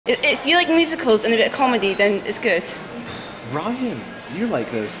If you like musicals and a bit of comedy, then it's good. Ryan, you like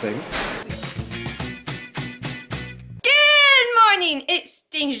those things. Good morning, it's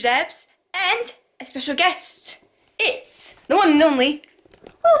Dangerdebbs and a special guest. It's the one and only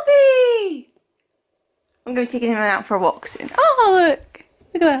Wolfie. I'm going to be taking him out for a walk soon. Oh look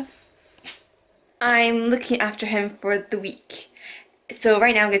at that. I'm looking after him for the week. So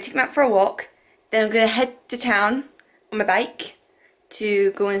right now I'm going to take him out for a walk. Then I'm going to head to town on my bike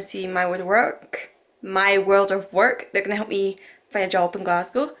to go and see My World of Work. My World of Work. They're going to help me find a job in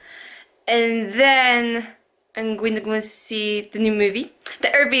Glasgow. And then I'm going to go and see the new movie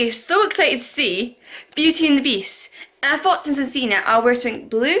that everybody is so excited to see, Beauty and the Beast. And I thought since I've seen it, I'll wear something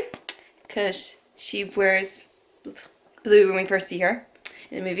blue, because she wears blue when we first see her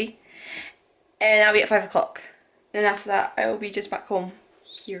in the movie. And I'll be at 5 o'clock. And after that, I will be just back home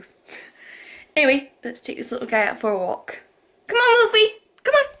here. Anyway, let's take this little guy out for a walk. Come on, Wolfie!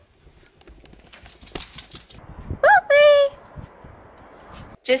 Come on! Wolfie!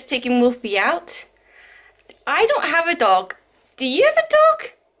 Just taking Wolfie out. I don't have a dog. Do you have a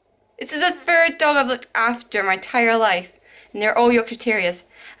dog? This is the third dog I've looked after my entire life. And they're all Yorkshire Terriers.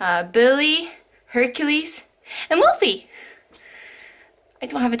 Billy, Hercules, and Wolfie. I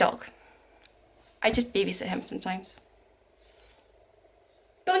don't have a dog. I just babysit him sometimes.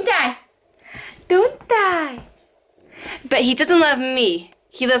 Don't die! Don't die! But he doesn't love me.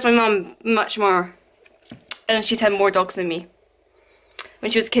 He loves my mum much more. And she's had more dogs than me.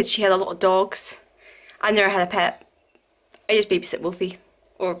 When she was a kid, she had a lot of dogs. I never had a pet. I just babysit Wolfie,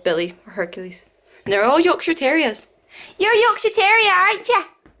 or Billy, or Hercules. And they're all Yorkshire Terriers. You're a Yorkshire Terrier, aren't you?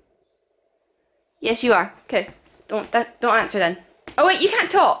 Yes, you are. Okay. Don't answer then. Oh wait, you can't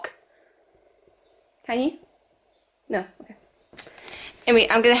talk. Can you? No. Okay. Anyway,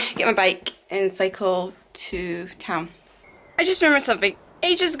 I'm gonna get my bike and cycle to town. I just remembered something.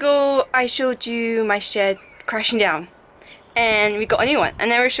 Ages ago, I showed you my shed crashing down, and we got a new one. I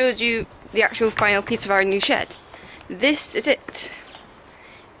never showed you the actual final piece of our new shed. This is it.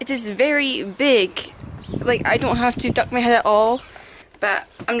 It is very big. Like, I don't have to duck my head at all, but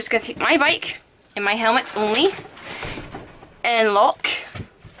I'm just gonna take my bike and my helmet only and lock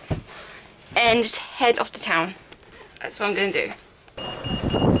and just head off to town. That's what I'm gonna do.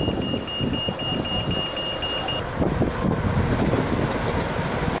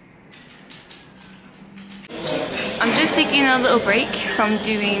 I'm just taking a little break from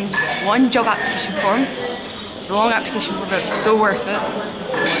doing one job application form. It's a long application form, but it's so worth it.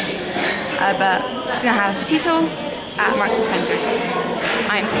 But I'm just gonna have a potato at Marks and Spencer's.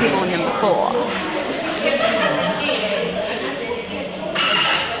 I'm table number 4.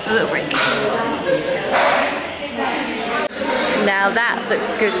 A little break. Now that looks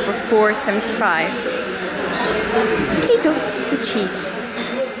good for $4.75. Potato with cheese.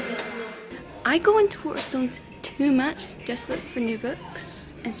 I go into Waterstones too much just to look for new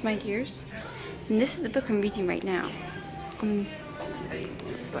books and some ideas. And this is the book I'm reading right now.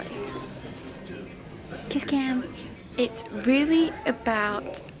 Kiss Cam. It's really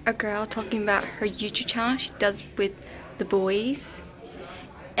about a girl talking about her YouTube channel she does with the boys.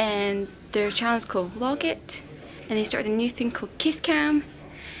 And their channel is called Vlog It. And they started a new thing called Kiss Cam.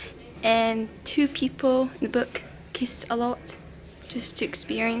 And 2 people in the book kiss a lot just to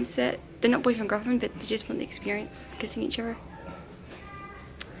experience it. They're not boyfriend and girlfriend, but they just want the experience of kissing each other.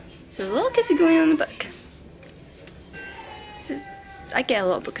 So a little kissing going on in the book. I get a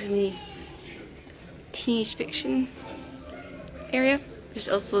lot of books in the teenage fiction area. There's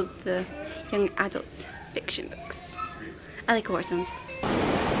also the young adults fiction books. I like Waterstones.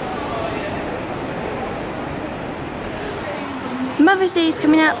 Mother's Day is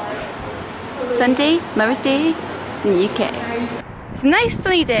coming up. Sunday, Mother's Day in the UK. It's a nice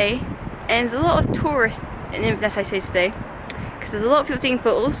sunny day, and there's a lot of tourists in Inverness, I say today, because there's a lot of people taking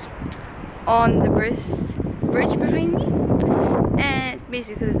photos on the bridge behind me, and it's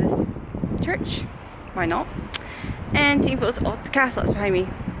basically this church, why not, and taking photos of the castle that's behind me.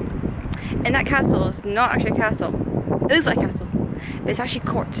 And that castle is not actually a castle. It looks like a castle, but it's actually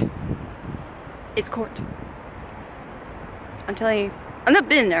court. It's court. I'm telling you, I've not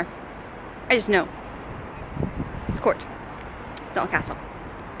been there. I just know. It's court. It's not a castle.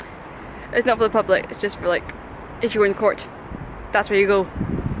 It's not for the public, it's just for, like, if you're in court, that's where you go.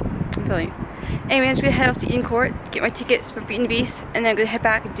 I'm telling you. Anyway, I'm just gonna head off to Eden Court, get my tickets for Beauty and the Beast, and then I'm gonna head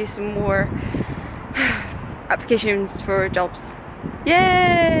back and do some more applications for jobs.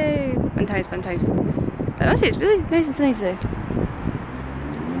 Yay! Fun times, fun times. But honestly, it's really nice and sunny today.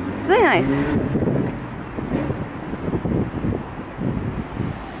 It's really nice.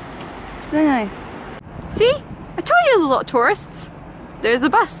 It's really nice. See? I told you there's a lot of tourists. there's a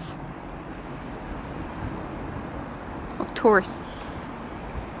bus of tourists.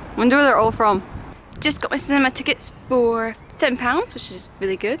 Wonder where they're all from. Just got my cinema tickets for £7, which is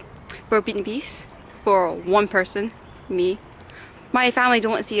really good for Beauty and the Beast for one person, me. My family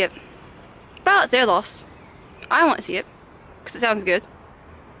don't want to see it. Well, it's their loss. I want to see it because it sounds good.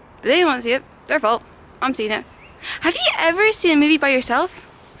 But they don't want to see it. Their fault. I'm seeing it. Have you ever seen a movie by yourself?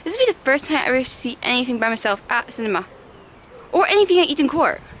 This would be the first time I ever see anything by myself at the cinema. Or anything at Eden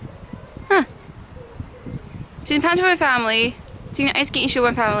Court. Huh. Seen Panther with my family. Seen an ice skating show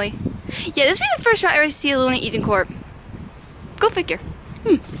with my family. Yeah, this would be the first time I ever see alone at Eden Court. Go figure.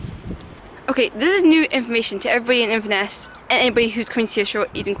 Okay, this is new information to everybody in Inverness and anybody who's coming to see a show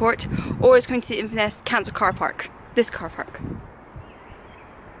at Eden Court or is coming to the Inverness Council car park. This car park.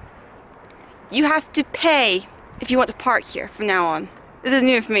 You have to pay if you want to park here from now on. This is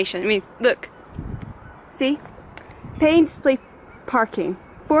new information. I mean, look. See? Pay and display parking.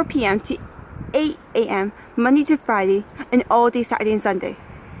 4 PM to 8 AM, Monday to Friday, and all day Saturday and Sunday.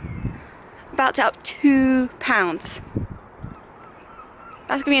 About to up £2.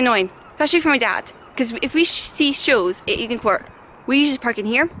 That's gonna be annoying, especially for my dad. Because if we see shows at Eden Court, we usually park in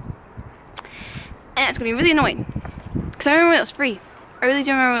here. And that's gonna be really annoying. Because I remember when it was free. I really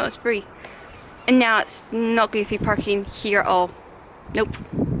do remember when it was free. And now it's not going to be free parking here at all. Nope.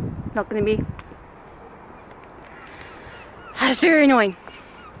 It's not going to be. That's very annoying.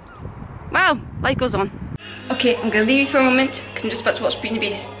 Wow, life goes on. Okay, I'm going to leave you for a moment because I'm just about to watch Beauty and the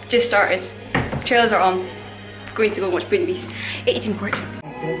Beast. Just started. Trailers are on. I'm going to go and watch Beauty and the Beast at Eden Court.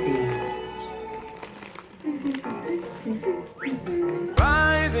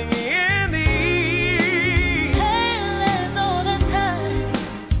 Rising in the east, tale as old as time,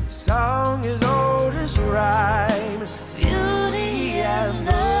 song as old as rhyme, Beauty and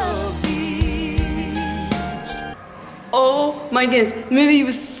the Beast. Oh my goodness, the movie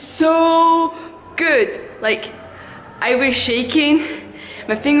was so good. Like, I was shaking,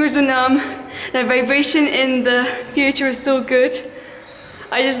 my fingers were numb, the vibration in the theatre was so good.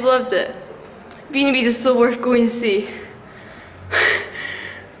 I just loved it. Beauty and the Beast was so worth going to see.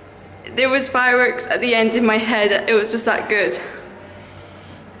 There was fireworks at the end in my head, it was just that good.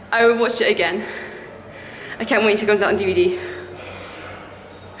 I would watch it again. I can't wait till it comes out on DVD.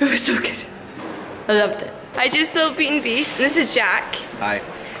 It was so good. I loved it. I just saw Beauty and the Beast, and this is Jack. Hi.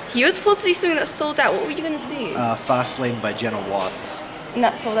 He was supposed to see something that sold out. What were you going to see? Fastlane by Jenna Watts. And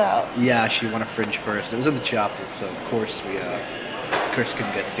that sold out? Yeah, she won a Fringe first. It was in the chapel, so of course we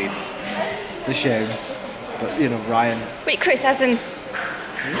couldn't get seats. It's a shame. But, you know, Ryan... Wait, Chris as in...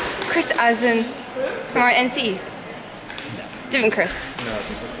 Chris as in... From our NC? No. Different Chris?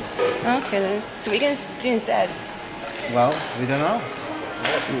 No. Okay then. So what are you going to do instead? Well, we don't know.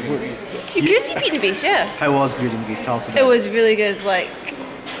 You could see Beauty and the Beast, yeah. How was Beauty and the Beast? Tell us about It was really good, like...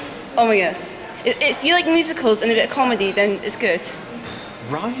 Oh my goodness. If you like musicals and a bit of comedy, then it's good.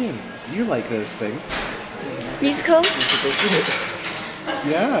 Ryan, you like those things. Musical?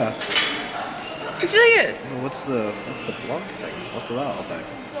 Yeah. It's really good. Well, what's the blog thing? What's that all about?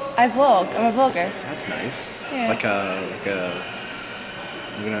 I vlog. I'm a vlogger. That's nice. Yeah. Like a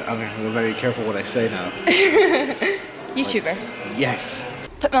I'm gonna be very careful what I say now. YouTuber. Yes.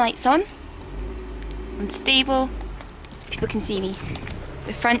 Put my lights on. Unstable, so people can see me.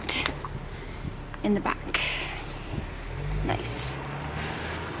 The front, in the back. Nice.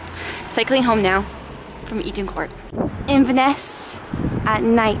 Cycling home now from Eden Court. Inverness at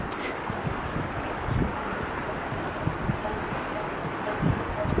night.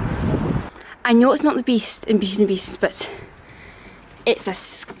 I know it's not the Beast in Beauty and the Beast, but it's a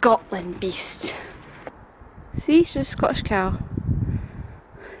Scotland beast. See, she's a Scottish cow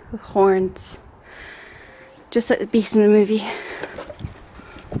with horns, just like the beast in the movie.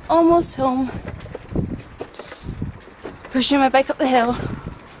 Almost home. Just pushing my bike up the hill.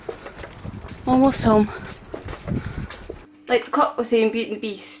 Almost home. Like the clock was saying, Beauty and the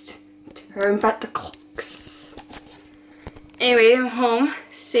Beast. Turn back the clocks. Anyway, I'm home,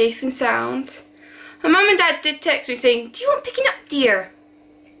 safe and sound. My mum and dad did text me saying, "Do you want picking up, dear?"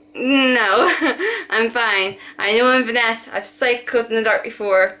 No, I'm fine. I know Inverness. I've cycled in the dark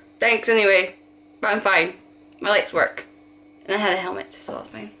before. Thanks anyway. But I'm fine. My lights work. And I had a helmet, so that's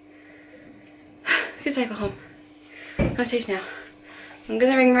fine. Good cycle home. I'm safe now. I'm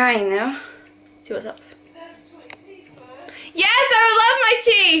gonna ring Ryan now. See what's up. Yes, I would love my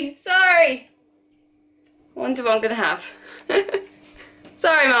tea! Sorry. Wonder what I'm gonna have.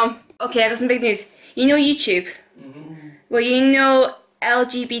 Sorry, Mom. Okay, I got some big news. You know YouTube? Well, you know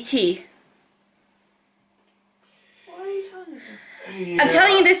LGBT? Why are you telling me this? I'm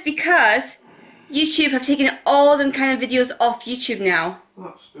telling you this because YouTube have taken all them kind of videos off YouTube now.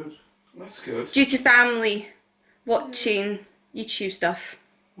 That's good. That's good. Due to family watching YouTube stuff.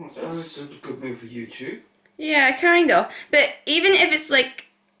 Well, that's a good move for YouTube. Yeah, kind of. But even if it's like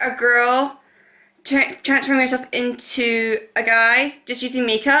a girl transforming herself into a guy just using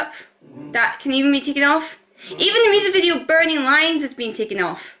makeup, that can even be taken off. Even the music video Burning Lines is being taken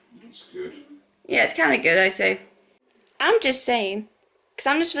off. That's good. Yeah, it's kind of good, I say. I'm just saying, because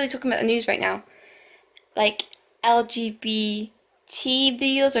I'm just really talking about the news right now. Like, LGBT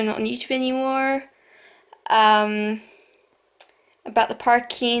videos are not on YouTube anymore. About the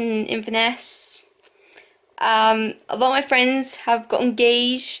parking in Inverness. A lot of my friends have got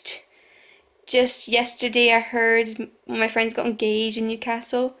engaged. Just yesterday I heard one of my friends got engaged in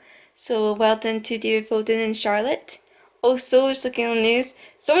Newcastle. So well done to David Foden and Charlotte. Also, just looking on the news,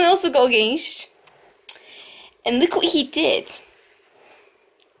 someone also got engaged. And look what he did.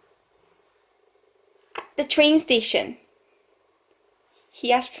 At the train station.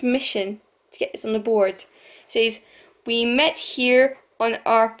 He asked permission to get this on the board. He says, "We met here on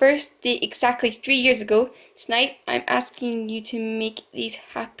our first date exactly 3 years ago. Tonight I'm asking you to make these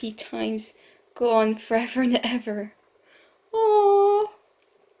happy times go on forever and ever." Aww.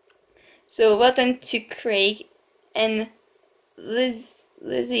 So well done to Craig and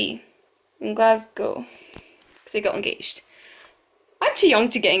Lizzie in Glasgow. Because they got engaged. I'm too young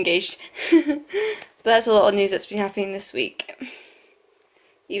to get engaged. But that's a lot of news that's been happening this week.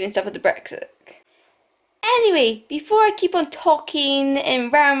 Even stuff with the Brexit. Anyway, before I keep on talking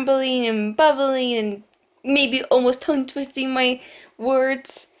and rambling and bubbling and maybe almost tongue twisting my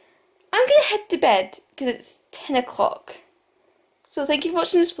words, I'm gonna head to bed because it's 10 o'clock. So thank you for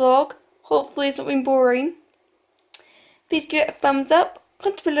watching this vlog. Hopefully it's not been boring. Please give it a thumbs up,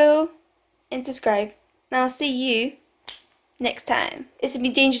 comment below, and subscribe. And I'll see you next time. This has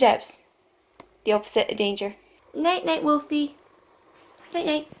been Dangerdebbs, the opposite of danger. Night night, Wolfie. Night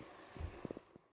night.